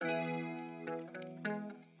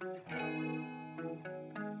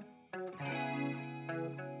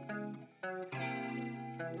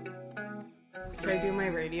Should I do my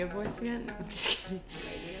radio voice again? No, I'm just kidding.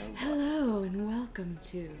 Hello and welcome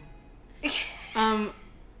to...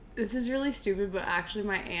 This is really stupid, but actually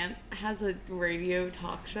my aunt has a radio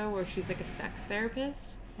talk show where she's like a sex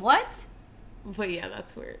therapist. What? But yeah,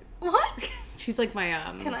 that's weird. What? She's like my,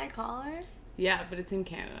 Can I call her? Yeah, but it's in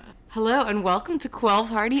Canada. Hello and welcome to Quelve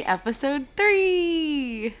Hardy episode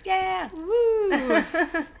 3! Yeah! Woo!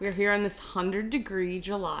 We're here on this 100-degree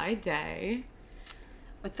July day.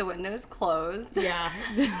 With the windows closed. Yeah.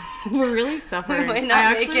 We're really suffering. We might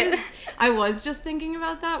not make it. I was just thinking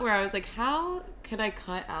about that, where I was like, how could I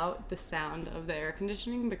cut out the sound of the air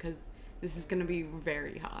conditioning? Because this is going to be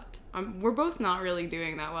very hot. We're both not really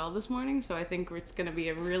doing that well this morning, so I think it's going to be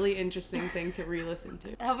a really interesting thing to re-listen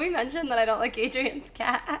to. Have we mentioned that I don't like Adrian's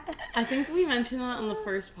cat? I think we mentioned that on the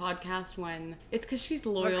first podcast when... It's because she's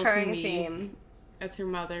loyal Recurring to me theme. as her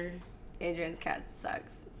mother. Adrian's cat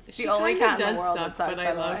sucks. She the only cat in the world suck, that sucks, but by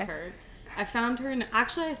I the love way. her. I found her, and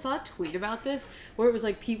actually I saw a tweet about this where it was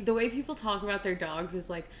like the way people talk about their dogs is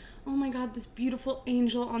like, oh my god, this beautiful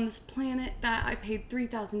angel on this planet that I paid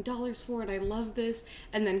 $3,000 for, and I love this.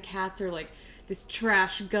 And then cats are like this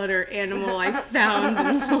trash gutter animal I found,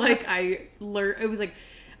 and like I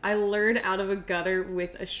lured out of a gutter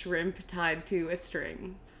with a shrimp tied to a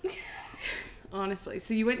string. Honestly,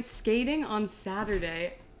 so you went skating on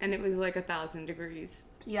Saturday, and it was like 1,000 degrees.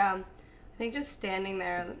 Yeah. I think just standing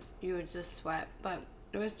there, you would just sweat, but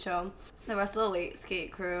it was chill. The rest of the late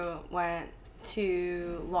skate crew went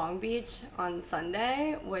to Long Beach on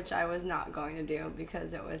Sunday, which I was not going to do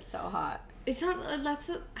because it was so hot. It's not,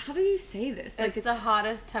 how do you say this? Like it's the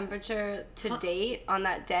hottest temperature to date on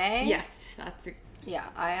that day. Yes, that's it. Yeah,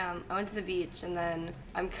 I went to the beach, and then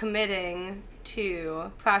I'm committing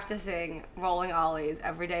to practicing rolling ollies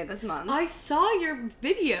every day this month. I saw your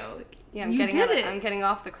video. Yeah, you did it. I'm getting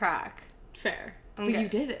off the crack. Fair. But you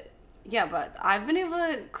did it. Yeah, but I've been able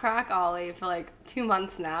to crack ollie for like 2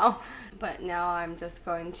 months now. But now I'm just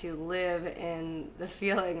going to live in the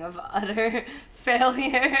feeling of utter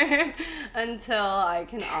failure until I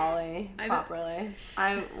can ollie properly.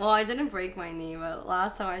 I didn't break my knee, but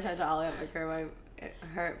last time I tried to ollie up my curve, it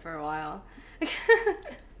hurt for a while.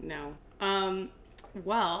 No.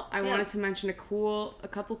 Well, I wanted to mention a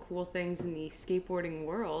couple cool things in the skateboarding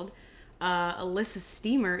world. Alyssa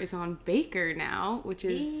Steamer is on Baker now, which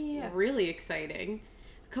is really exciting.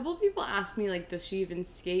 A couple people asked me, like, does she even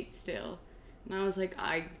skate still? And I was like,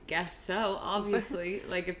 I guess so, obviously.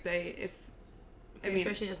 Like, I'm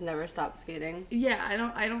sure she just never stopped skating.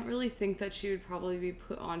 Yeah, I don't really think that she would probably be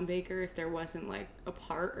put on Baker if there wasn't, like, a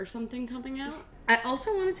part or something coming out. I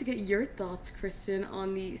also wanted to get your thoughts, Kristen,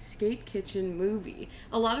 on the Skate Kitchen movie.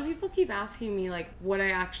 A lot of people keep asking me, like, what I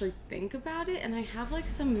actually think about it, and I have, like,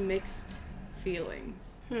 some mixed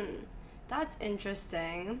feelings. That's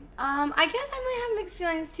interesting. I guess I might have mixed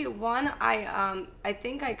feelings too. One, I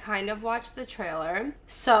think I kind of watched the trailer,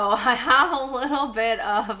 so I have a little bit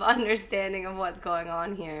of understanding of what's going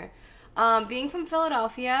on here. Being from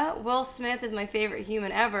Philadelphia, Will Smith is my favorite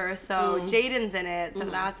human ever, so Jaden's in it, so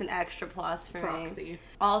that's an extra plus for me.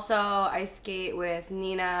 Also, I skate with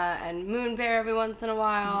Nina and Moonbear every once in a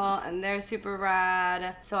while, and they're super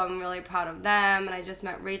rad, so I'm really proud of them. And I just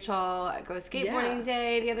met Rachel at Go Skateboarding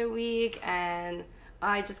Day the other week, and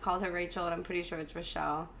I just called her Rachel, and I'm pretty sure it's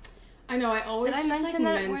Rochelle. I know, I always Did I mention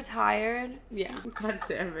that we're tired? Yeah, god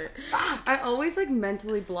damn it. I always, like,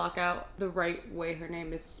 mentally block out the right way her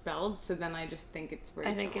name is spelled, so then I just think it's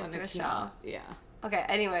Rachel. I think it's Rochelle. Yeah. Okay,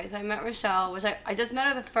 anyway, so I met Rochelle, which I just met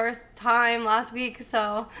her the first time last week,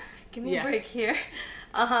 so give me a break here.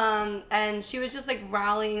 And she was just, like,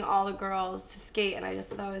 rallying all the girls to skate, and I just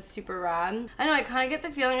thought that was super rad. I know, I kind of get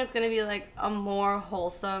the feeling it's going to be, like, a more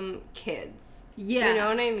wholesome kids. Yeah. You know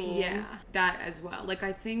what I mean? Yeah, that as well. Like,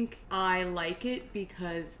 I think I like it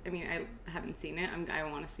because, I mean, I haven't seen it. I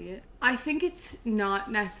want to see it. I think it's not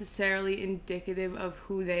necessarily indicative of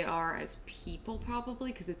who they are as people,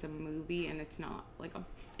 probably, because it's a movie and it's not, like, a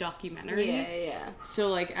documentary. Yeah. So,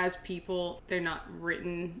 like, as people, they're not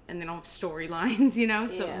written and they don't have storylines, you know?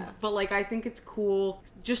 So, but, like, I think it's cool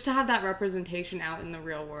just to have that representation out in the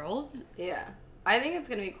real world. Yeah. I think it's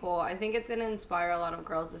going to be cool. I think it's going to inspire a lot of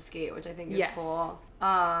girls to skate, which I think is cool.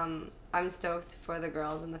 I'm stoked for the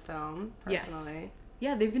girls in the film, personally. Yes.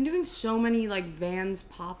 Yeah, they've been doing so many, like, Vans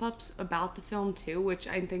pop-ups about the film, too, which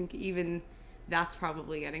I think even that's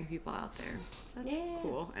probably getting people out there. So that's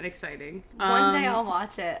cool and exciting. One day I'll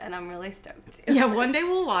watch it, and I'm really stoked, too. Yeah, one day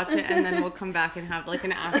we'll watch it, and then we'll come back and have, like,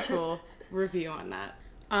 an actual review on that.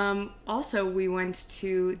 Also, we went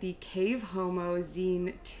to the Cave Homo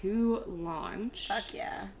Zine 2 launch. Fuck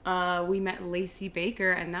yeah. We met Lacey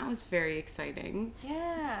Baker, and that was very exciting.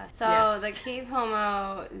 Yeah. So Yes. the Cave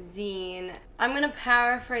Homo zine, I'm going to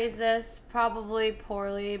paraphrase this probably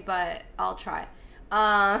poorly, but I'll try.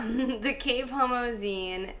 The Cave Homo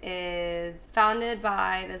zine is founded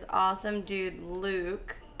by this awesome dude,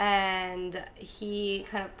 Luke, and he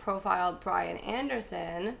kind of profiled Brian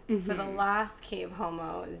Anderson for the last Cave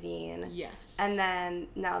Homo zine. Yes. And then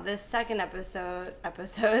now this second episode, the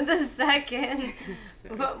second,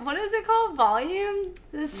 what is it called? Volume?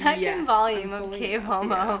 The second Yes, volume I'm of pulling Cave it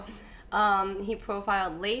up, Homo. He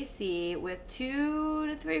profiled Lacey with 2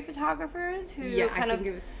 to 3 photographers who Yeah, kind I of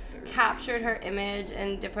think it was 3. captured her image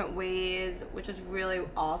in different ways, which was really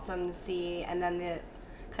awesome to see. And then the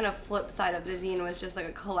kind of flip side of the zine was just like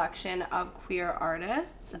a collection of queer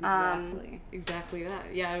artists. Exactly that.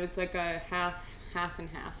 Yeah, it was like a half and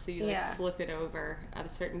half. So you Yeah. flip it over at a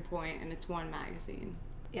certain point, and it's one magazine.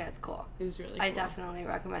 Yeah, it's cool. It was really cool. I definitely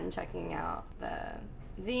recommend checking out the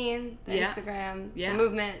zine, the Yeah. Instagram, Yeah. the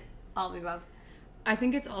movement, all of the above. I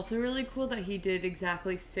think it's also really cool that he did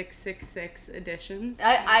exactly 666 editions.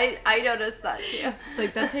 I noticed that too. It's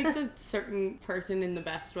like that takes a certain person in the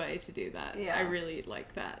best way to do that. Yeah. I really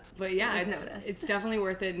like that. But yeah, I've it's noticed. it's definitely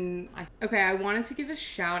worth it. And I wanted to give a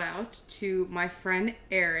shout out to my friend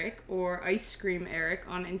Eric, or Ice Cream Eric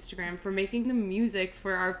on Instagram, for making the music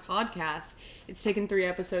for our podcast. It's taken 3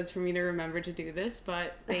 episodes for me to remember to do this,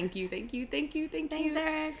 but thank you. Thanks,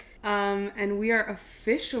 Eric. And we are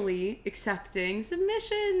officially accepting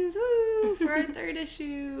submissions, woo, for our 3rd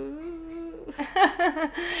issue.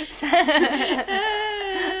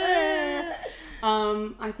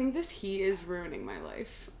 I think this heat is ruining my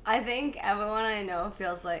life. I think everyone I know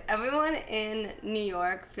everyone in New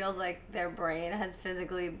York feels like their brain has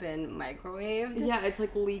physically been microwaved. Yeah, it's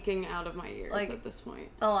like leaking out of my ears Like- at this point.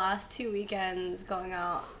 The last 2 weekends going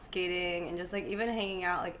out skating and just like even hanging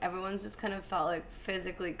out, like everyone's just kind of felt like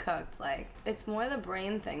physically cooked. Like it's more the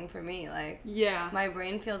brain thing for me. Like Yeah, my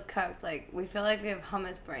brain feels cooked. Like we feel like we have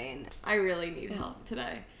hummus brain. I really need help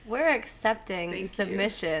today. We're accepting Thank you.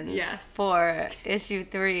 submissions Yes. for issue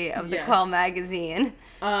 3 of the Yes. Quell magazine.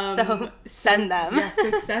 So send them. Yeah, so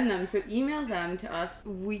send them. So email them to us.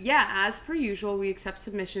 As per usual, we accept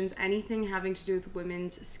submissions. Anything having to do with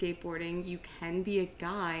women's skateboarding. You can be a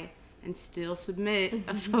guy and still submit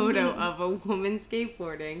a photo of a woman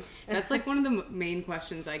skateboarding. That's like one of the main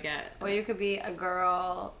questions I get. Or you could be a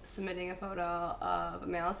girl submitting a photo of a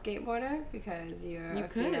male skateboarder because you're You a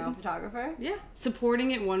could. female photographer. Yeah, supporting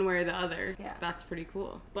it one way or the other. Yeah. That's pretty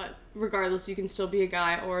cool. But regardless, you can still be a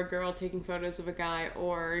guy or a girl taking photos of a guy,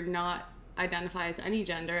 or not identify as any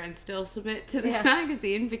gender and still submit to this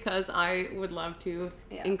magazine, because I would love to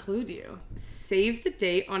include you. Save the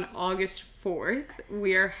date on August 4th.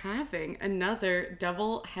 We are having another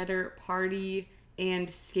double header party and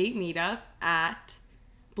skate meetup at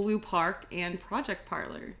Blue Park and Project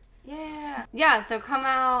Parlor. Yeah, so come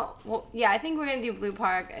out. Well, I think we're going to do Blue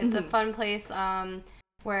Park. It's a fun place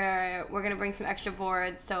where we're going to bring some extra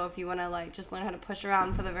boards. So if you want to like just learn how to push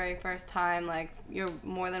around for the very first time, like you're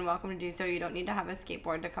more than welcome to do so. You don't need to have a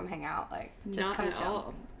skateboard to come hang out. Like just Not come at chill.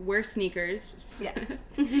 all. Wear sneakers. Yes.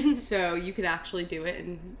 So you could actually do it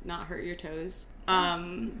and not hurt your toes.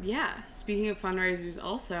 Speaking of fundraisers,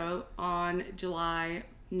 also on July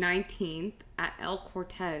 19th at El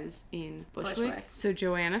Cortez in Bushwick. So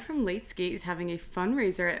Joanna from Late Skate is having a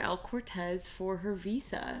fundraiser at El Cortez for her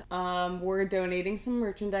visa. We're donating some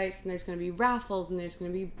merchandise, and there's going to be raffles, and there's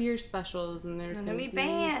going to be beer specials, and there's going to be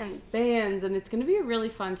bands, and it's going to be a really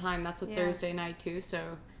fun time. That's a Thursday night too, so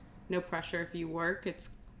no pressure if you work.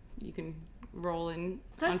 You can roll in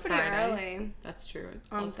Starts on pretty Friday. early. That's true.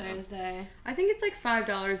 On Also, Thursday. I think it's like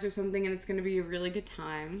 $5 or something, and it's going to be a really good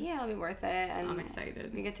time. Yeah, it'll be worth it. And I'm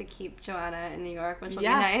excited. we get to keep Joanna in New York, which will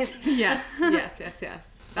Yes. be nice. yes.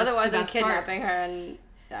 That's Otherwise, the I'm best part. kidnapping her and.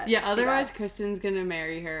 Yeah, otherwise Kristen's going to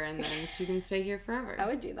marry her, and then she can stay here forever. I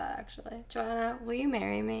would do that, actually. Joanna, will you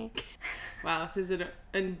marry me? Wow, this is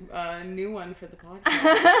a new one for the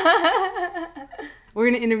podcast. We're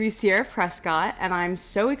going to interview Sierra Prescott, and I'm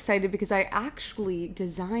so excited because I actually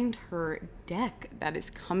designed her deck that is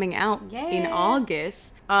coming out in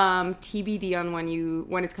August. TBD on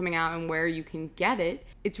when it's coming out and where you can get it.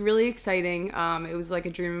 It's really exciting. It was like a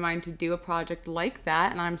dream of mine to do a project like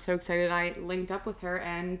that, and I'm so excited I linked up with her,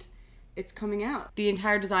 and it's coming out. The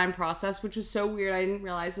entire design process, which was so weird, I didn't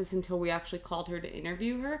realize this until we actually called her to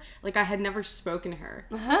interview her. Like, I had never spoken to her.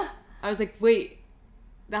 I was like, wait,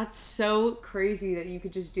 That's so crazy that you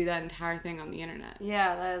could just do that entire thing on the internet.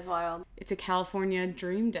 Yeah, that is wild. It's a California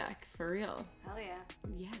dream deck, for real. Hell yeah.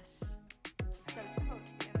 Yes. Stoked for both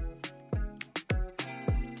of you.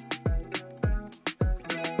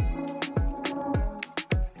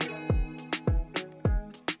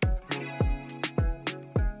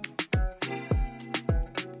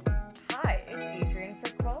 Hi, it's Adrian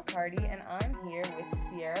for Quill Party, and I'm here with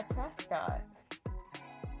Sierra Prescott.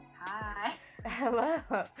 Hi. Hello.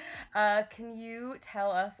 Can you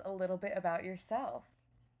tell us a little bit about yourself?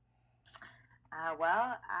 I'm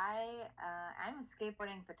a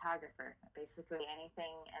skateboarding photographer. Basically,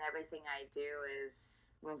 anything and everything I do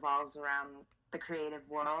revolves around the creative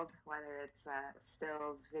world, whether it's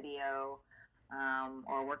stills, video,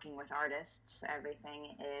 or working with artists.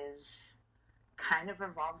 Everything is kind of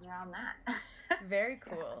revolves around that. Very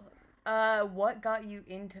cool. What got you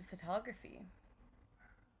into photography?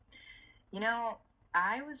 You know,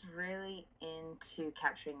 I was really into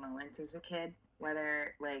capturing moments as a kid,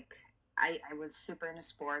 whether I was super into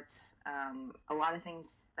sports. A lot of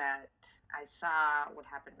things that I saw would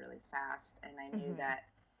happen really fast, and I knew that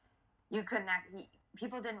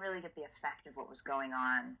people didn't really get the effect of what was going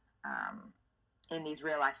on in these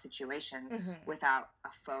real life situations without a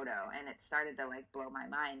photo. And it started to blow my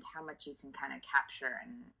mind how much you can kind of capture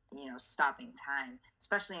and, stopping time,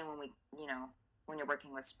 especially when you're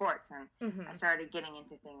working with sports. And I started getting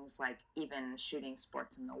into things like even shooting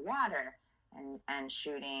sports in the water and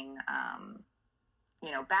shooting,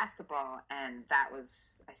 basketball. And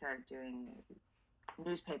I started doing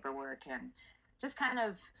newspaper work and just kind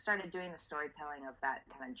of started doing the storytelling of that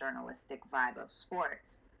kind of journalistic vibe of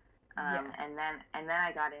sports. And then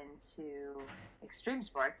I got into extreme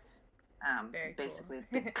sports, basically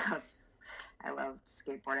cool. Because I loved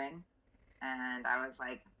skateboarding, and I was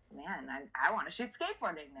like, man, I want to shoot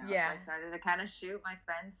skateboarding now. Yeah. So I started to kind of shoot my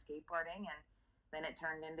friends skateboarding, and then it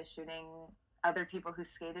turned into shooting other people who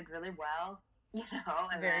skated really well,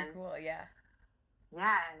 and Very cool, yeah.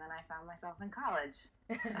 Yeah, and then I found myself in college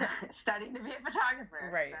studying to be a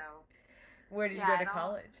photographer. Right. So where did you go to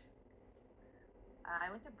college?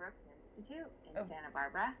 I went to Brooks Institute in Santa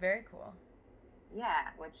Barbara. Very cool.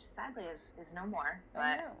 Yeah, which sadly is no more,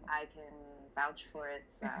 but I can vouch for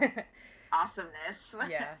its awesomeness.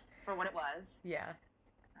 Yeah. For what it was. Yeah.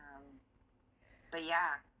 But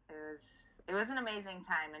yeah, it was an amazing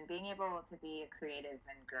time, and being able to be a creative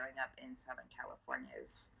and growing up in Southern California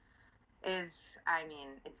is I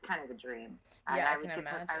mean, it's kind of a dream. Yeah, I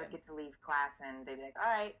would get to leave class, and they'd be like,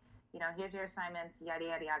 all right, here's your assignment, yada,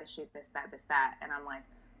 yada, yada, shoot this, that. And I'm like,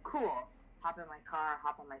 cool. Hop in my car,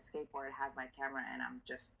 hop on my skateboard, have my camera, and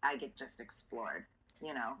I get just explored,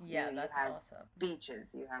 Yeah, you that's have awesome.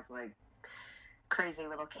 Beaches, you have crazy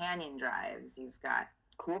little canyon drives, you've got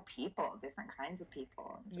cool people, different kinds of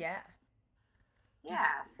people. Yeah,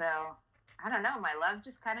 so I don't know. My love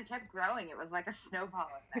just kind of kept growing. It was like a snowball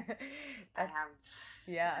effect. I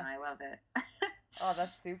love it. Oh,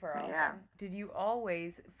 that's super awesome. Yeah. Did you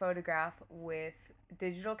always photograph with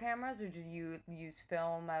digital cameras, or did you use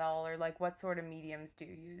film at all, or what sort of mediums do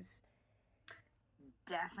you use?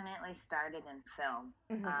 Definitely started in film.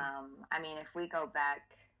 I mean, if we go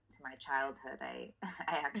back to my childhood, I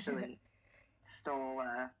actually stole.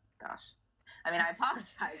 I mean, I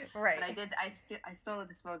apologize. Right. But I did. I stole a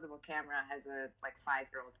disposable camera as a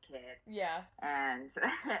 5-year-old kid. Yeah. And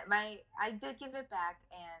I did give it back,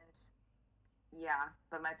 and yeah,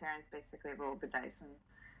 but my parents basically rolled the dice and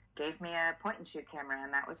gave me a point and shoot camera,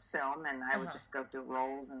 and that was film, and I would just go through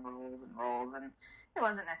rolls and rolls and rolls, and it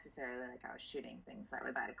wasn't necessarily like I was shooting things that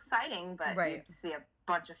were that exciting, but you'd see a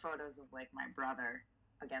bunch of photos of my brother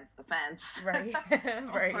against the fence. Right.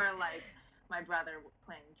 Right. Or my brother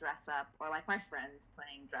playing dress up, or my friends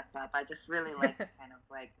playing dress up. I just really liked kind of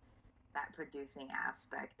that producing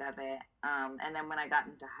aspect of it. And then when I got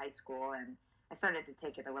into high school and I started to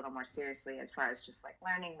take it a little more seriously as far as just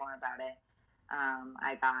learning more about it,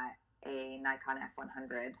 I got a Nikon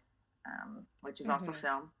F100, which is also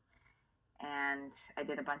film. And I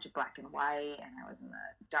did a bunch of black and white, and I was in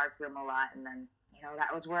the dark room a lot. And then,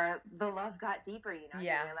 that was where the love got deeper, You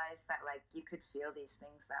realized that you could feel these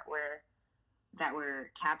things that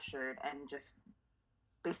were captured and just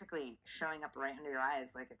basically showing up right under your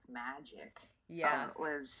eyes like it's magic. Yeah. It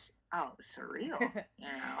was surreal,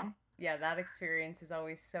 Yeah, that experience is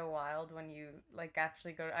always so wild when you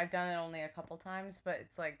actually go. I've done it only a couple times, but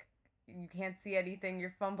it's you can't see anything.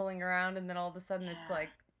 You're fumbling around, and then all of a sudden it's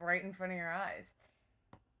right in front of your eyes.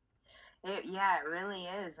 It really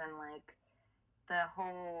is, and the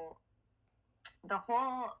whole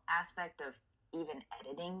aspect of even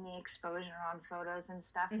editing the exposure on photos and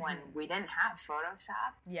stuff Mm-hmm. when we didn't have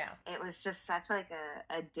Photoshop. Yeah. It was just such like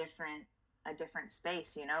a different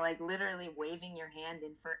space, you know, like literally waving your hand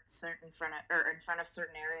in front of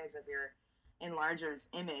certain areas of your enlarger's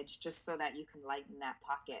image just so that you can lighten that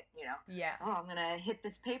pocket, you know. Yeah. Oh, I'm gonna hit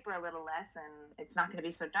this paper a little less and it's not gonna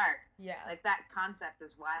be so dark. Yeah. Like that concept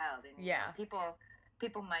is wild, and Yeah. you know,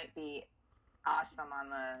 people might be awesome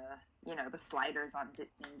on the sliders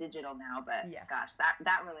in digital now, but yes. gosh,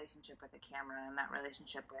 that relationship with the camera and that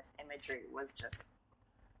relationship with imagery was just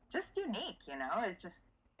unique, you know. It's just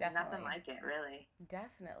Definitely. nothing like it, really.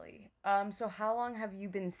 Definitely. So how long have you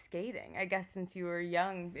been skating? I guess since you were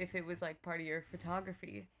young, if it was like part of your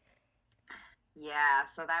photography. Yeah,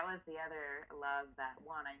 so that was the other love that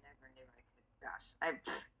one I never knew I could. Gosh,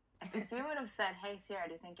 if you would have said, "Hey, Sierra,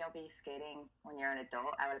 do you think you'll be skating when you're an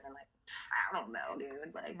adult?" I would have been like, "I don't know,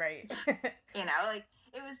 dude." Like, right. You know, like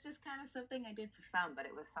it was just kind of something I did for fun, but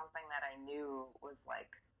it was something that I knew was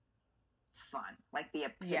like fun, like the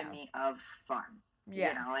epitome of fun. Yeah.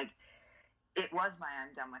 You know, like it was my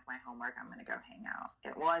I'm done with my homework, I'm gonna go hang out.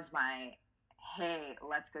 It was my hey,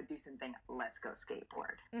 let's go do something, let's go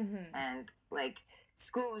skateboard. Mm-hmm. And like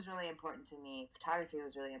school was really important to me, photography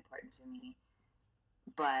was really important to me,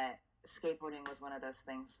 but skateboarding was one of those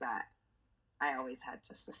things that I always had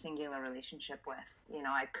just a singular relationship with. You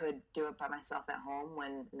know, I could do it by myself at home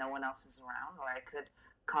when no one else is around, or I could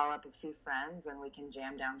call up a few friends and we can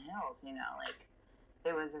jam down hills, you know. Like,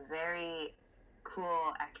 it was a very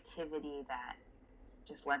cool activity that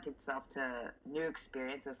just lent itself to new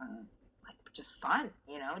experiences and, like, just fun,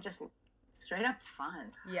 you know, just straight up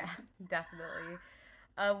fun. Yeah, definitely.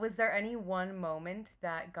 Was there any one moment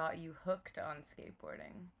that got you hooked on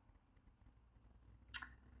skateboarding?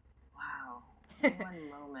 Wow. One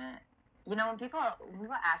moment. You know, when people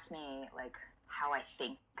ask me, like, how I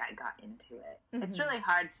think I got into it, it's really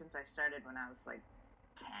hard since I started when I was, like,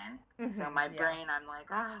 10. So my brain, I'm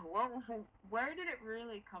like, oh, where did it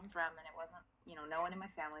really come from? And it wasn't, you know, no one in my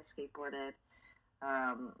family skateboarded.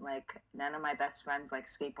 Like, none of my best friends, like,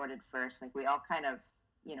 skateboarded first. Like, we all kind of,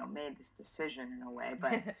 you know, made this decision in a way.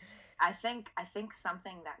 But I think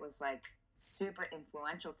something that was, like, super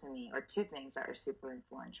influential to me, or two things that were super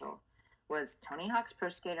influential, was Tony Hawk's Pro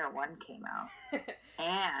Skater 1 came out,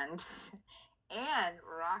 and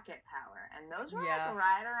Rocket Power. And those were, like,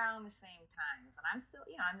 right around the same times. And I'm still,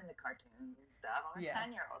 you know, I'm into cartoons and stuff. I'm a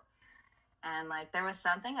 10-year-old. And, like, there was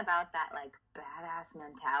something about that, like, badass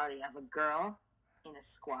mentality of a girl in a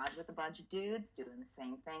squad with a bunch of dudes doing the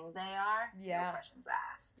same thing they are. Yeah. No questions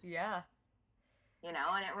asked. Yeah. You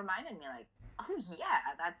know, and it reminded me, like, oh,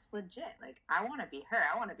 yeah, that's legit. Like, I want to be her.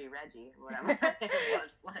 I want to be Reggie, whatever it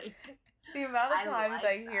was. Like, the amount of times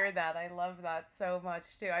I hear that, I love that so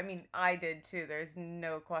much, too. I mean, I did, too. There's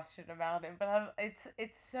no question about it. But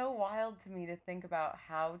it's so wild to me to think about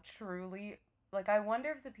how truly... Like, I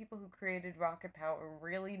wonder if the people who created Rocket Power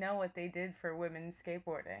really know what they did for women's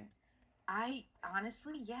skateboarding. I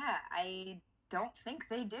honestly, yeah, I don't think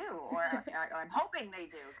they do, or I'm hoping they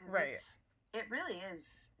do, because it really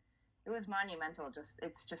is. It was monumental.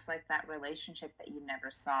 It's just like that relationship that you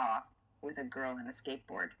never saw with a girl and a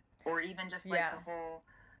skateboard, or even just like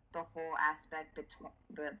the whole aspect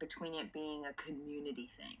between it being a community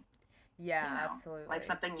thing. Yeah, you know? Absolutely. Like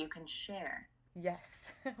something you can share.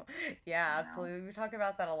 Yes. Yeah, absolutely. We talk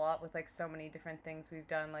about that a lot with like so many different things we've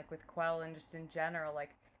done, like with Quell and just in general.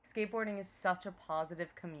 Like skateboarding is such a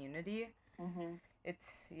positive community. Mm-hmm. It's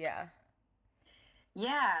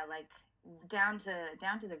like down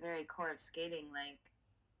to the very core of skating, like,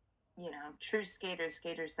 you know, true skaters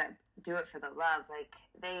that do it for the love, like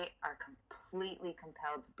they are completely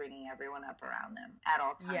compelled to bringing everyone up around them at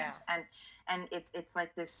all times. And it's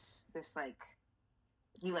like this like,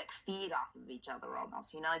 you like feed off of each other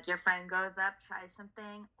almost, you know, like your friend goes up, tries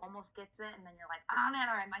something, almost gets it, and then you're like, oh man,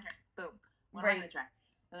 all right, my turn, boom, what am I gonna try?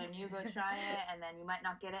 And then you go try it, and then you might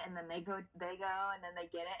not get it, and then they go, and then they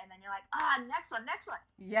get it, and then you're like, next one.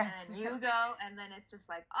 Yes. And then you go, and then it's just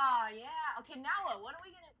like, oh yeah, okay, now what are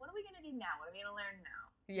we gonna do now? What are we gonna learn now?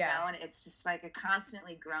 Yeah. You know, and it's just like a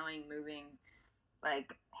constantly growing, moving,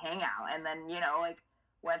 like, hangout. And then, you know, like,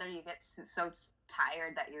 whether you get so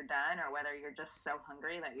tired that you're done, or whether you're just so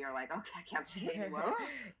hungry that you're like, okay, I can't stay anymore.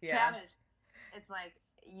 Famished. It's like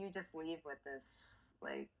you just leave with this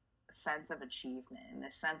like sense of achievement and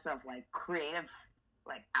this sense of like creative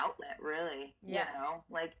like outlet, really. You know,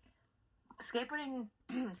 like skateboarding,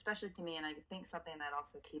 especially to me, and I think something that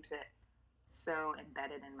also keeps it so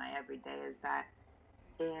embedded in my everyday is that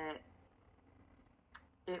it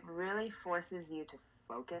really forces you to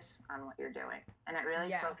focus on what you're doing, and it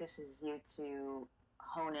really focuses you to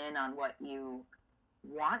hone in on what you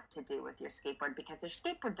want to do with your skateboard, because your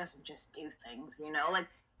skateboard doesn't just do things, you know, like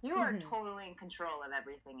you are totally in control of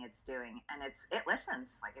everything it's doing, and it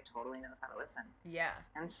listens, like it totally knows how to listen. Yeah.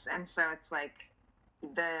 And so it's like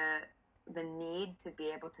the need to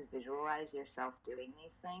be able to visualize yourself doing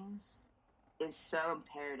these things is so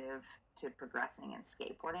imperative to progressing in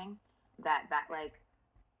skateboarding, that like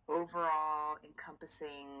overall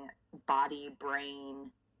encompassing body,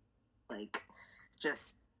 brain, like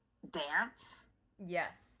just dance,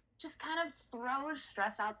 Yes. just kind of throws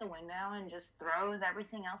stress out the window and just throws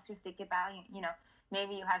everything else you're thinking about. You know,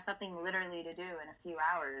 maybe you have something literally to do in a few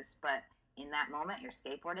hours, but in that moment you're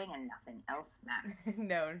skateboarding and nothing else matters.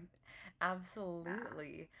 No,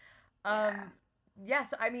 absolutely. Yeah. Yeah,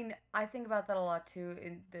 so I mean, I think about that a lot too,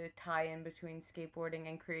 in the tie-in between skateboarding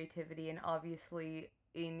and creativity, and obviously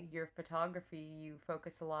in your photography, you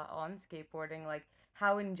focus a lot on skateboarding. Like,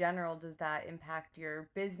 how in general does that impact your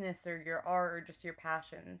business or your art or just your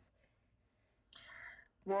passions?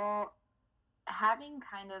 Well, having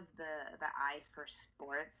kind of the eye for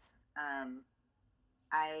sports,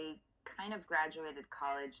 I kind of graduated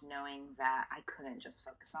college knowing that I couldn't just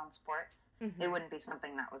focus on sports. Mm-hmm. It wouldn't be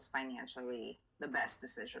something that was financially the best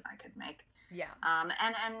decision I could make. Yeah. And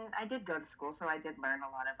I did go to school, so I did learn a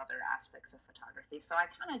lot of other aspects of photography. So I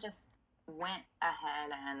kind of just went ahead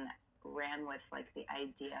and ran with like the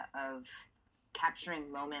idea of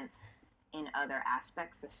capturing moments in other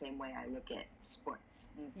aspects, the same way I look at sports,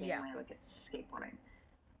 in the same way I look at skateboarding.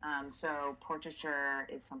 So portraiture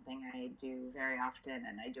is something I do very often,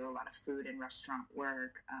 and I do a lot of food and restaurant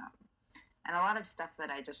work, and a lot of stuff that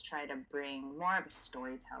I just try to bring more of a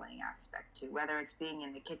storytelling aspect to, whether it's being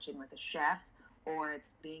in the kitchen with a chef, or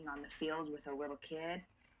it's being on the field with a little kid,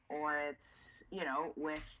 or it's, you know,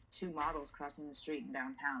 with two models crossing the street in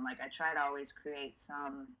downtown. Like, I try to always create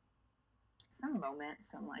some moment,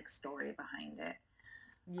 some like story behind it.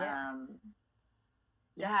 Yeah.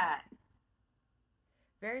 Yeah.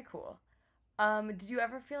 Very cool. Did you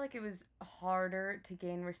ever feel like it was harder to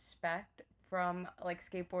gain respect from like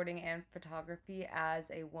skateboarding and photography as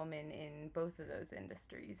a woman in both of those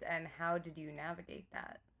industries? And how did you navigate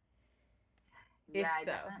that? Yeah, If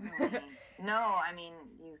so. definitely. No, I mean,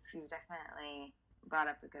 you've definitely brought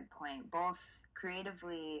up a good point. Both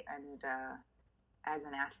creatively and as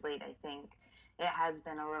an athlete, I think it has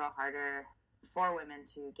been a little harder for women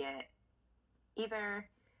to get either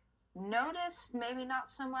noticed, maybe not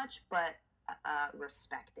so much, but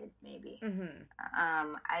respected, maybe. Mm-hmm.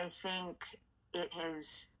 I think it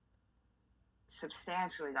has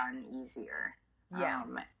substantially gotten easier. Yeah.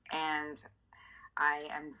 And I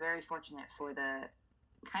am very fortunate for the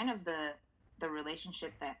kind of the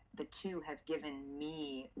relationship that the two have given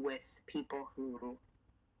me with people who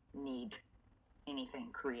need anything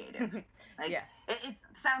creative. Like, yeah. It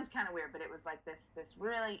sounds kind of weird, but it was like this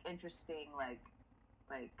really interesting, like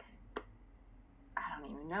I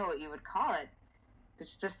don't even know what you would call it.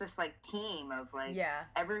 It's just this like team of like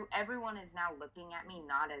everyone is now looking at me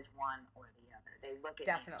not as one or the other. They look at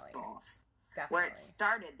me as both. Definitely. Where it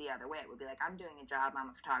started the other way, it would be like, I'm doing a job, I'm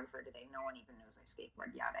a photographer today, no one even knows I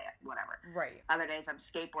skateboard, yada, whatever. Right. Other days I'm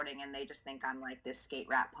skateboarding and they just think I'm like this skate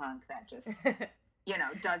rap punk that just, you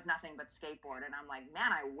know, does nothing but skateboard. And I'm like,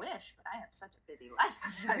 man, I wish, but I have such a busy life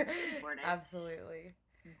outside skateboarding. Absolutely.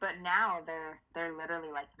 But now they're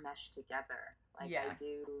literally like meshed together. Like I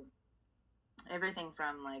do everything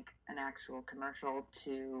from like an actual commercial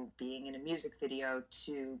to being in a music video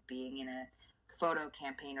to being in a photo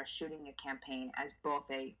campaign or shooting a campaign as both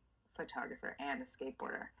a photographer and a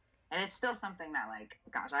skateboarder. And it's still something that, like,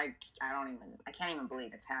 gosh, I can't even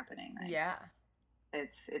believe it's happening. Like,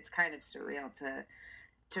 it's kind of surreal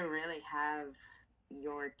to really have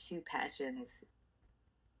your two passions,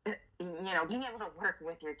 you know, being able to work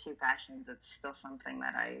with your two passions. It's still something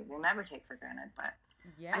that I will never take for granted, but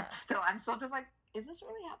I'm still just like, is this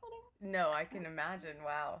really happening? No, I can imagine.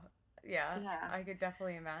 Wow. Yeah. I could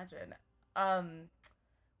definitely imagine.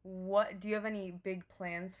 What do you have any big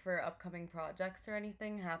plans for upcoming projects or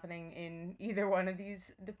anything happening in either one of these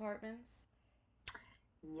departments?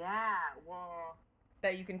 Yeah, well,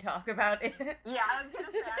 that you can talk about it. Yeah, I was gonna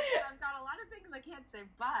say I've got a lot of things I can't say,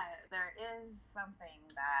 but there is something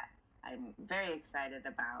that I'm very excited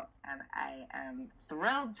about, and I am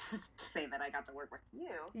thrilled to say that I got to work with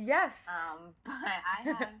you. Yes. But I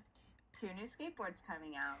have two new skateboards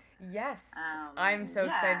coming out. Yes. I'm so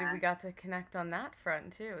excited we got to connect on that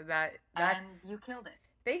front too. That's and you killed it.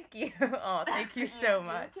 Thank you. Oh, thank you so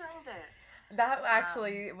much. You killed it. That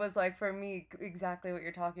actually was like for me exactly what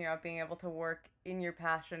you're talking about, being able to work in your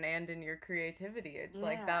passion and in your creativity. It's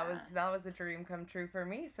like Yeah. that was a dream come true for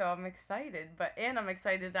me. So I'm excited, and I'm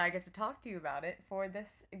excited that I get to talk to you about it for this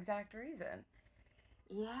exact reason.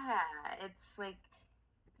 Yeah, it's like,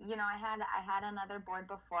 I had another board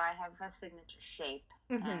before. I have a signature shape,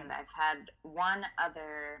 and Mhm. I've had one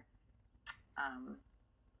other um,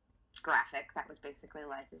 graphic that was basically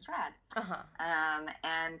life is rad. Uh-huh.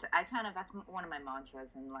 And I kind of that's one of my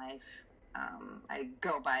mantras in life. I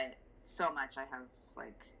go by it so much. I have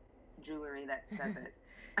like jewelry that says it.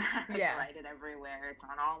 I Yeah. write it everywhere. It's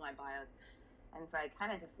on all my bios, and so I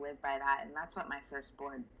kind of just live by that. And that's what my first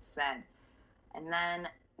board said. And then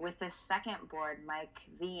with this second board, Mike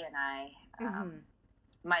V and I, Mhm.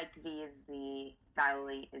 Mike V is the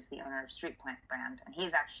Valley is the owner of Street Plant brand, and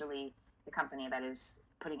he's actually the company that is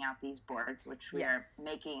putting out these boards, which we Yes. are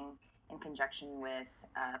making in conjunction with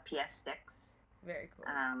PS Sticks. Very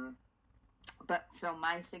cool. But so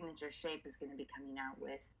my signature shape is going to be coming out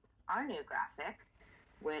with our new graphic,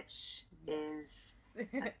 which is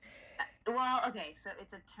well, okay. So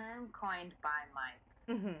it's a term coined by Mike,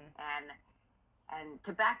 Mhm. and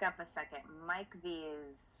to back up a second, Mike V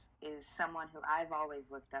is someone who I've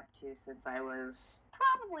always looked up to since I was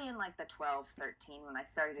probably in like the 12, 13 when I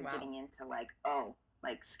started Wow. getting into like, oh,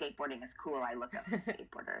 like skateboarding is cool. I look up to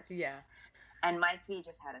skateboarders. Yeah. And Mike V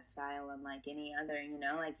just had a style unlike any other,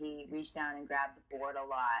 like he reached down and grabbed the board a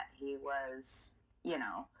lot. He was,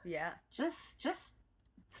 Yeah. just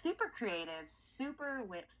super creative, super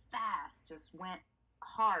went fast, just went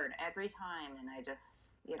hard every time. And I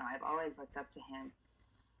just, I've always looked up to him.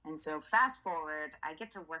 And so fast forward, I get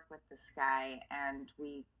to work with this guy, and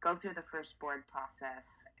we go through the first board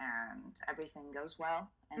process, and everything goes well,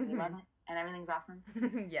 and we love it, and everything's awesome.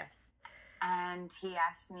 Yes. And he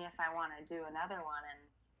asked me if I want to do another one,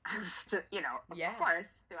 and I was just, Yeah. of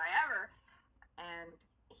course, do I ever? And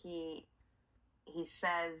he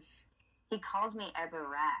says, he calls me Ever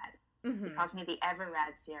Rad. Mhm. He calls me the Ever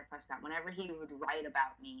Rad Sierra Prescott. Whenever he would write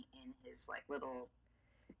about me in his like little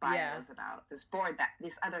bios about this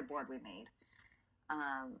other board we made,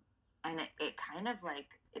 and it kind of like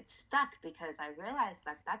it stuck because I realized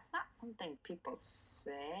that that's not something people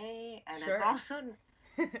say, and Sure. it's also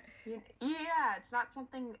yeah, it's not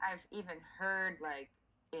something I've even heard like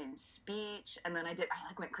in speech. And then I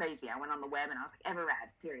like went crazy. I went on the web and I was like, Everrad,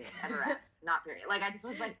 period, Everrad, not period. Like I just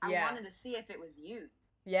was like, I wanted to see if it was used.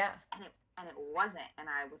 Yeah. And it wasn't. And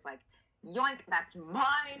I was like, yoink, that's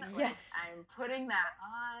mine. Yes. Like, I'm putting that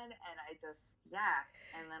on. And I just, yeah.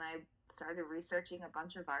 And then I started researching a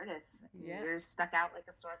bunch of artists. Yeah. Yours stuck out like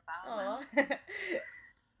a sore thumb.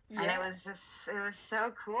 Yeah. And it was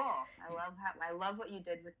so cool. I love what you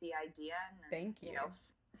did with the idea. And, thank you.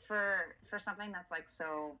 For something that's like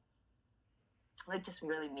so, like just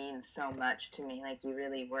really means so much to me. Like you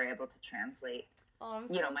really were able to translate,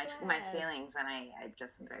 my feelings, and I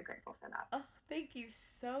just am very grateful for that. Oh, thank you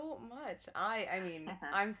so much. I mean,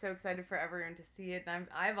 I'm so excited for everyone to see it, and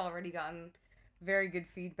I've already gotten very good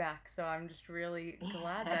feedback, so I'm just really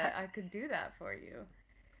glad that I could do that for you.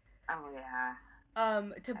 Oh yeah.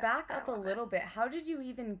 To back up a little bit, how did you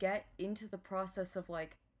even get into the process of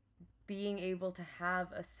like being able to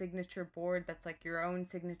have a signature board that's like your own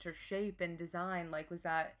signature shape and design? Like,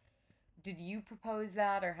 did you propose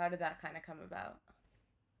that, or how did that kind of come about?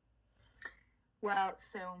 Well,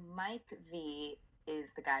 so Mike V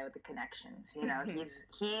is the guy with the connections.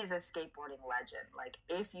 He's a skateboarding legend. Like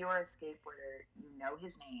if you're a skateboarder, you know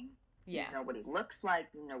his name. Yeah. You know what he looks like.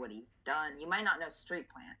 You know what he's done. You might not know Street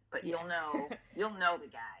Plant, but you'll know the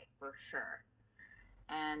guy for sure.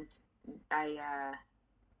 And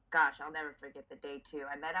I'll never forget the day too.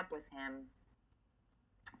 I met up with him,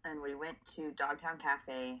 and we went to Dogtown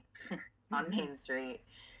Cafe on Main Street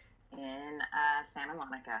in Santa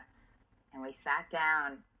Monica, and we sat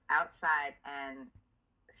down outside. And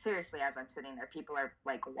seriously, as I'm sitting there, people are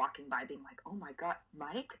like walking by being like, oh my god,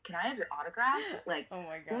 Mike, can I have your autograph? Like, oh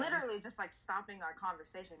my god, literally just like stopping our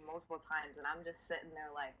conversation multiple times. And I'm just sitting there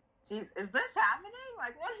like, geez, is this happening?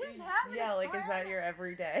 Like, what is happening? Yeah, like, is that your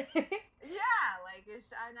everyday? Yeah, like,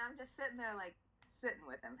 and I'm just sitting there like sitting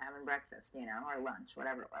with him having breakfast, or lunch,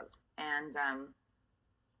 whatever it was. And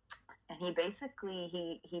he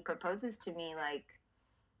basically he proposes to me like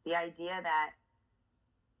the idea that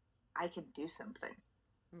I could do something.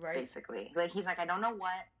 Right. Basically, like he's like, I don't know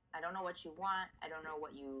what you want. I don't know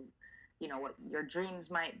what what your dreams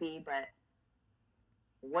might be, but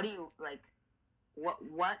what do you like?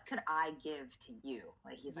 What could I give to you?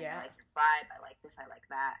 Like he's like, I like your vibe. I like this. I like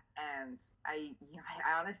that. And I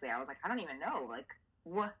honestly, I was like, I don't even know. Like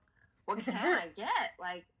what can I get?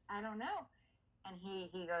 Like I don't know. and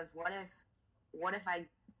he goes, what if I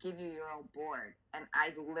give you your own board? And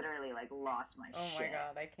I literally like lost my Oh shit. my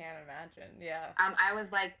god, I can't imagine. Yeah. I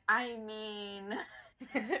was like, I mean,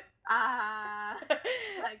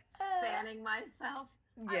 like fanning myself.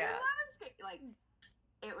 Yeah. Like,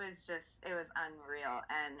 it was unreal,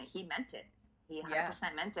 and he meant it. He 100% Yeah.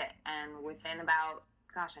 meant it. And within about,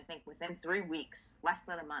 gosh, I think within 3 weeks, less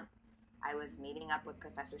than a month, I was meeting up with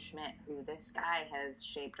Professor Schmidt, who this guy has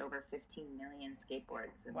shaped over 15 million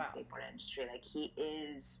skateboards in Wow. the skateboard industry. Like, he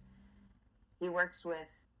works with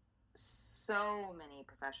so many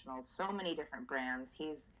professionals, so many different brands.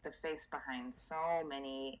 He's the face behind so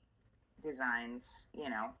many designs, you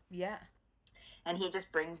know. Yeah. And he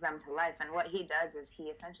just brings them to life. And what he does is he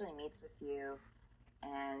essentially meets with you,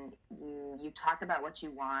 and you talk about what you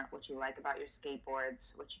want, what you like about your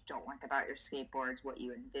skateboards, what you don't like about your skateboards, what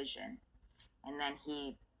you envision. And then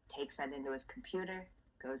he takes that into his computer,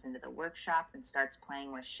 goes into the workshop, and starts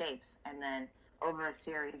playing with shapes. And then over a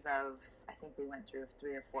series of, I think we went through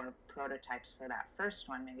 3 or 4 prototypes for that first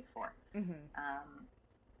one, maybe 4. Mm-hmm.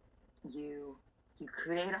 You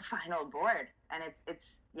create a final board, and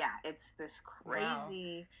it's this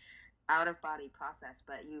crazy out of body process.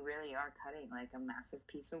 But you really are cutting like a massive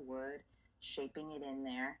piece of wood, shaping it in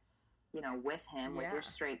there, you know, with him, with your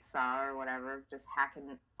straight saw or whatever, just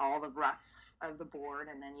hacking all the rough of the board.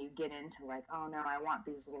 And then you get into like, oh no, I want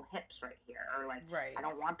these little hips right here, or like, I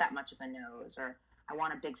don't want that much of a nose, or I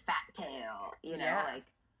want a big fat tail, you know, like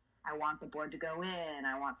I want the board to go in,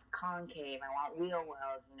 I want some concave, I want wheel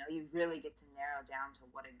wells, you know. You really get to narrow down to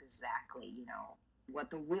what exactly, you know,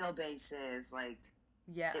 what the wheelbase is, like,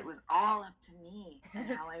 it was all up to me, and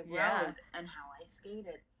how I rode, and how I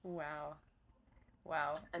skated. Wow.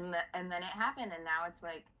 And then it happened, and now it's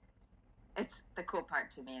like, it's the cool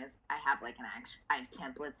part to me is I have like I have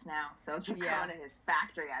templates now. So if you go to his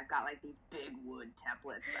factory, I've got like these big wood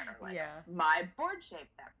templates that are like my board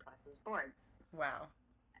shape that presses boards. Wow.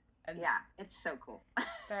 And it's so cool.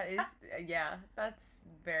 That is, that's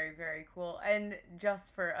very, very cool. And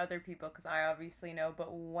just for other people, because I obviously know,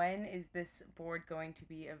 but when is this board going to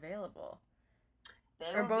be available?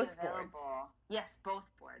 They will be available. Boards? Yes, both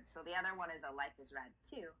boards. So the other one is a Life is Rad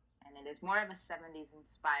 2, and it is more of a 70s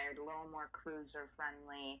inspired, a little more cruiser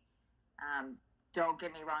friendly. Don't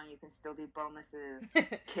get me wrong, you can still do bonuses,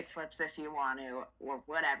 kickflips if you want to, or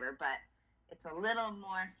whatever, but it's a little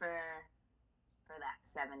more for that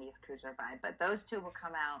 70s cruiser vibe. But those 2 will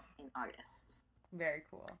come out in August. Very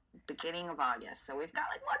cool. Beginning of August. So we've got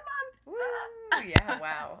like 1 month. Woo! Yeah,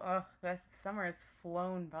 wow. Oh, that summer has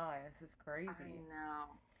flown by. This is crazy. I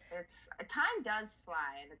know. Time does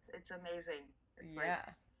fly, and it's amazing. It's like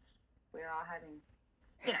we're all having,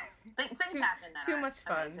 you know, things happen that are much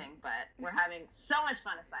fun. Amazing, but we're having so much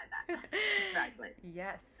fun aside that. Exactly.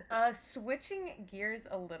 Yes. Switching gears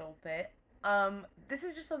a little bit. This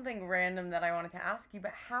is just something random that I wanted to ask you,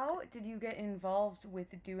 but how did you get involved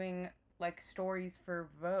with doing like stories for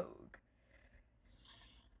Vogue?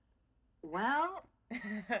 Well,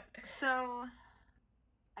 so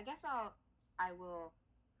I guess I will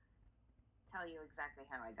tell you exactly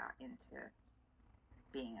how I got into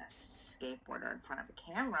being a skateboarder in front of a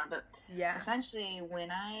camera. But essentially,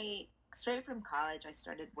 when straight from college, I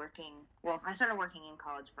started working in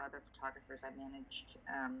college for other photographers. I managed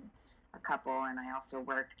a couple, and I also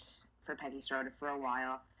worked for Peggy Stroda for a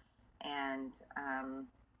while. And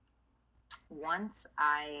once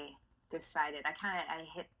I decided, I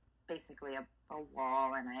hit basically a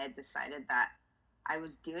wall, and I had decided that I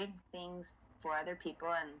was doing things for other people,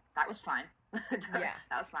 and that was fine.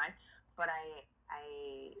 That was fine. But I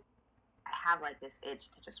have like this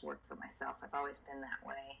itch to just work for myself. I've always been that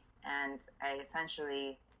way. And I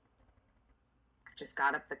essentially just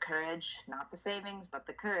got up the courage, not the savings, but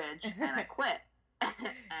the courage, and I quit.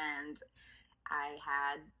 And I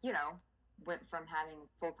had, you know, went from having a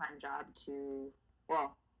full-time job to,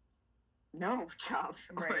 well, no job,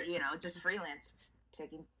 or, you know, just freelance,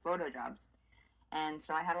 taking photo jobs. And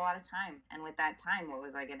so I had a lot of time. And with that time, what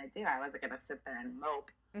was I going to do? I wasn't going to sit there and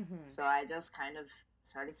mope. Mm-hmm. So I just kind of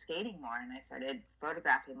started skating more, and I started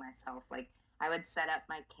photographing myself. Like, I would set up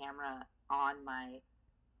my camera on my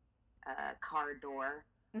car door,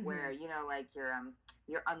 where, you know, like your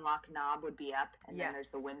unlock knob would be up, and then there's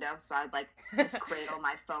the window. So I'd like just cradle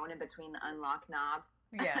my phone in between the unlock knob,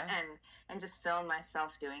 and just film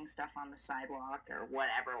myself doing stuff on the sidewalk or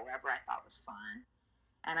whatever, wherever I thought was fun.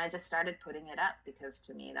 And I just started putting it up because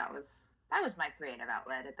to me that was my creative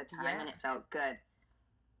outlet at the time, and it felt good.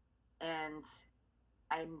 And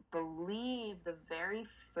I believe the very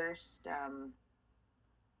first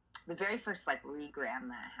like regram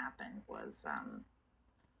that happened was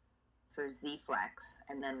for Z-Flex,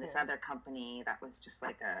 and then this Cool. other company that was just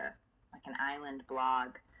like an island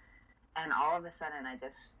blog. And all of a sudden, I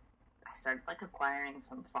started like acquiring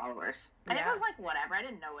some followers, and it Yeah. was like whatever. I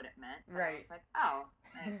didn't know what it meant. But I Right. was like, oh,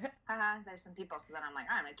 like, haha, there's some people. So then I'm like,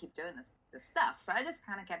 all right, I'm gonna keep doing this stuff. So I just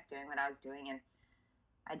kind of kept doing what I was doing, and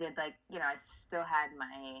I did like, I still had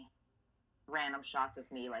my random shots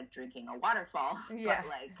of me like drinking a waterfall, Yeah. but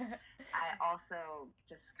like I also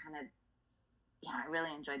just kind of, I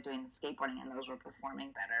really enjoyed doing the skateboarding, and those were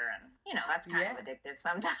performing better, and that's kind Yeah. of addictive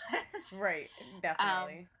sometimes. Right.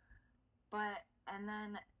 Definitely. But and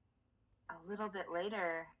then a little bit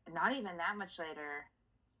later, not even that much later,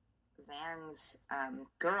 Vans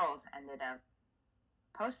girls ended up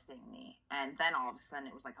posting me, and then all of a sudden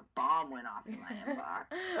it was like a bomb went off in my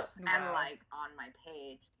inbox and Wow. like on my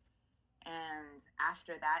page. And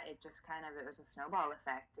after that, it was a snowball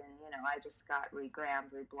effect, and I just got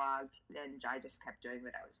regrammed, reblogged, and I just kept doing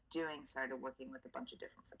what I was doing. Started working with a bunch of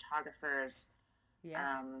different photographers,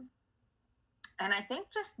 Yeah. and I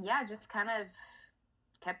think just kind of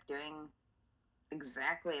kept doing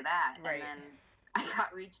exactly that. Right. And then I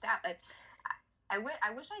got reached out. Like, I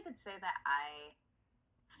wish I could say that I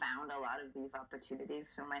found a lot of these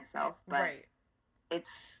opportunities for myself, but Right.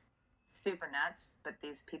 it's super nuts. But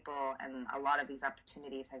these people and a lot of these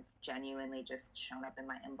opportunities have genuinely just shown up in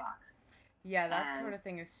my inbox. Yeah, that sort And of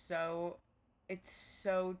thing is it's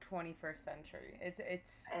so 21st century.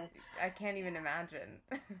 It's I can't even imagine.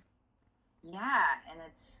 yeah, and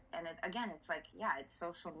it's like, it's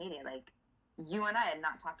social media. Like, you and I had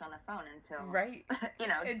not talked on the phone until Right.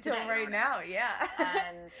 Until today or right whatever. now, yeah.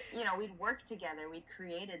 And we'd worked together, we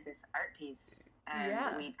created this art piece, and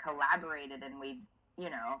Yeah. we'd collaborated, and we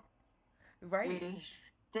Right.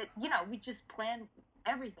 did, we just planned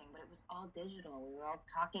everything, but it was all digital. We were all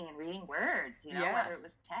talking and reading words, Yeah. whether it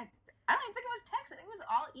was text. I don't even think it was text. I think it was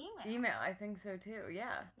all email. Email, I think so too.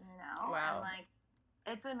 Yeah. And Wow. like,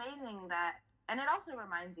 it's amazing that, and it also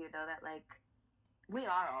reminds you though that like, we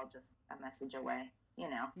are all just a message away.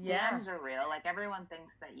 Yeah. DMs are real. Like, everyone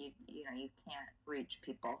thinks that you can't reach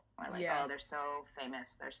people, or like, Yeah. oh, they're so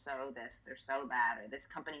famous, they're so this, they're so that, or this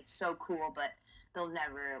company's so cool, but they'll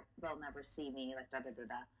never see me, like, da da da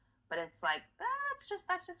da. But it's like, that's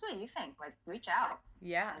just what you think. Like, reach out.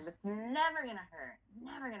 Yeah. And it's never gonna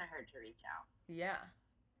hurt to reach out. Yeah.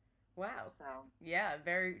 Wow. So Yeah, that's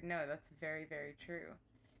very, very true.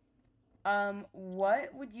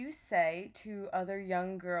 What would you say to other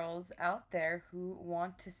young girls out there who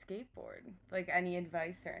want to skateboard? Like, any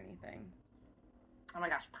advice or anything? oh my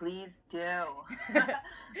gosh, please do.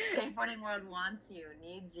 Skateboarding world wants you,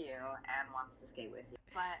 needs you, and wants to skate with you.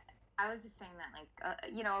 But I was just saying that, like,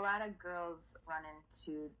 a lot of girls run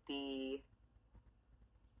into the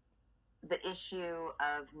issue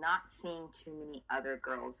of not seeing too many other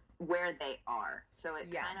girls where they are. So it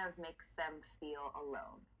Yeah. kind of makes them feel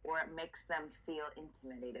alone, or it makes them feel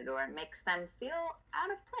intimidated, or it makes them feel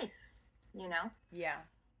out of place, Yeah.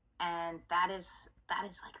 And that is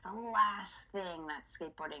like the last thing that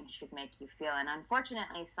skateboarding should make you feel. And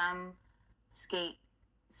unfortunately, some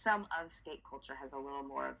of skate culture has a little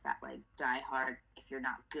more of that, like, die hard, if you're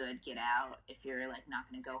not good, get out, if you're like not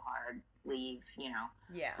going to go hard, leave,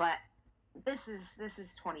 Yeah. But this is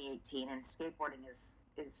 2018, and skateboarding is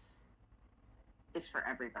for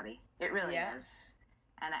everybody. It really Yeah. is.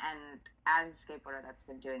 And as a skateboarder that's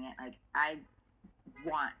been doing it, like, I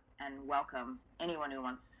want and welcome anyone who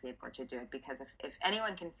wants to skateboard to do it, because if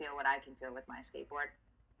anyone can feel what I can feel with my skateboard,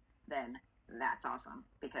 then that's awesome,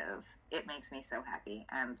 because it makes me so happy.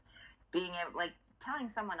 And being able, like, telling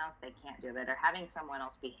someone else they can't do it, or having someone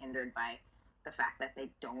else be hindered by the fact that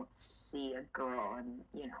they don't see a girl and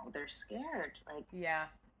they're scared, Yeah.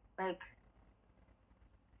 like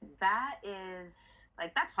that is,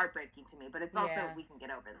 like, that's heartbreaking to me. But it's also, Yeah. we can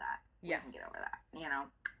get over that. Yeah. We can get over that,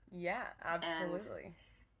 Yeah, absolutely.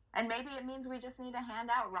 And maybe it means we just need to hand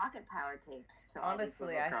out rocket power tapes to all these Honestly,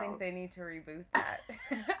 little I girls. think they need to reboot that.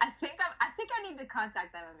 I think I need to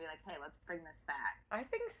contact them and be like, hey, let's bring this back. I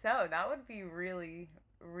think so. That would be really,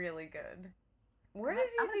 really good. Where did I'm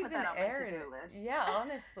you gonna put even that on my air to-do it? list. Yeah,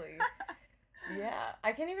 honestly. Yeah,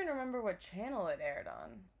 I can't even remember what channel it aired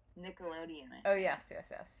on. Nickelodeon. Oh, yes.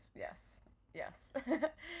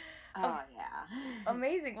 Oh, yeah.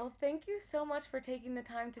 Amazing. Well, thank you so much for taking the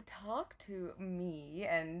time to talk to me.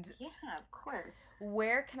 And Yeah, of course.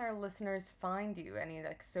 where can our listeners find you? Any,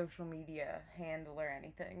 like, social media handle or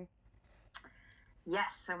anything?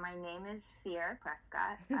 Yes, so my name is Sierra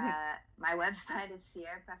Prescott. My website is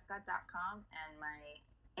sierraprescott.com, and my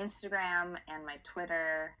Instagram and my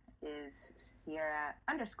Twitter is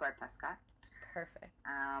Sierra_Prescott. Perfect.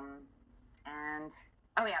 And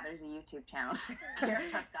Oh yeah, there's a YouTube channel. Sierra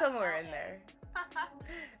Prescott. Somewhere in there.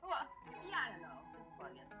 Well, yeah, I don't know. Just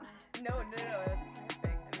plug it. No, that's